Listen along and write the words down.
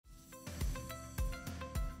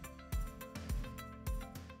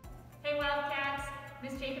Wildcats.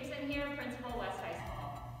 Ms. Jacobson here, Principal, West High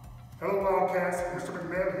School. Hello Wildcats, Mr.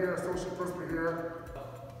 McNabb here, Associate Principal here.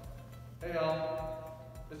 Hey y'all,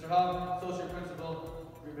 Mr. Hogg, Associate Principal,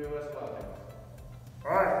 Green Bay West Wildcats.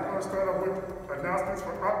 Alright, we're going to start off with announcements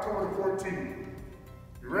for October the 14th.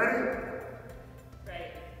 You ready?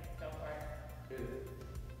 Ready. Go for it.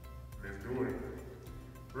 Let's do it.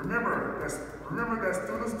 Remember that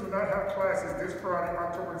students do not have classes this Friday,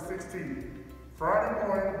 October the 16th. Friday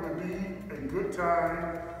morning will be a good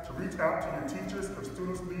time to reach out to your teachers if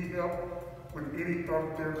students need help with any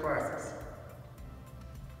of their classes.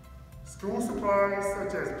 School supplies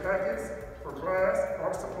such as packets for class,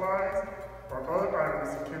 art supplies, or other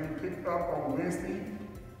items can be picked up on Wednesday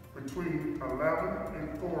between 11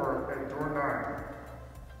 and 4 at door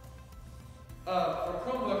 9. For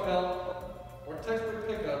Chromebook help or textbook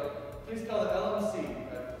pickup, please call the LMC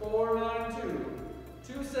at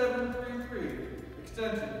 492-2733,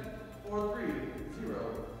 extension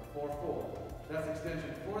 43044. That's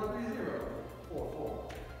extension 43044.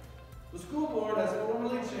 The school board has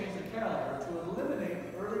formally changed the calendar to eliminate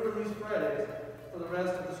early release Fridays for the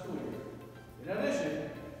rest of the school year. In addition,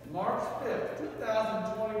 March 5th,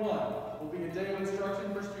 2021 will be a day of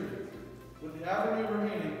instruction for students, with the avenue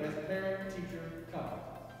remaining as parent-teacher contact.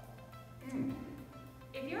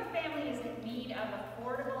 If your family is in need of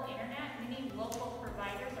affordable internet, many local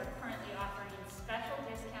providers are currently offering special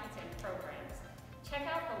discounts and programs. Check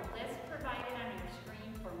out the list provided on your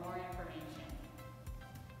screen for more information.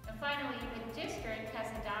 And finally, the district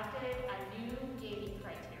has adopted a new gating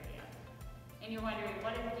criteria. And you're wondering,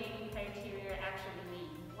 what does gating criteria actually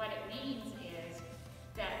mean? What it means is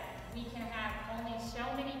that we can have only so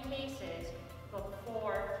many cases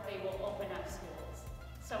before they will open up schools.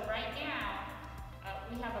 So right now,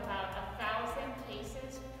 we have about 1,000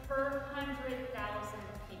 cases per 100,000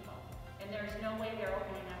 people. And there's no way they're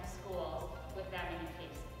opening up schools with that many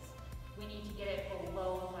cases. We need to get it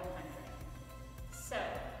below 100. So,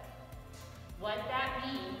 what that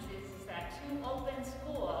means is that to open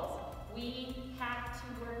schools, we have to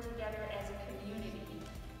work together as a community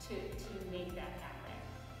to make that happen.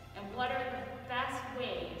 And what are the best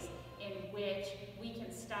ways in which we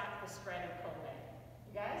can stop the spread of COVID?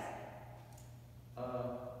 You guys?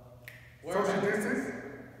 Social distance?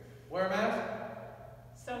 Wear a mask?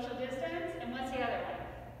 Social distance, and what's the other one?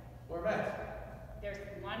 Wear a mask. There's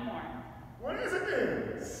one more. What is it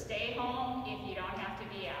then? Stay home if you don't have to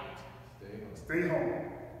be out. Stay home. Stay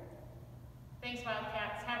home. Thanks,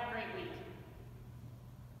 Wildcats. Have a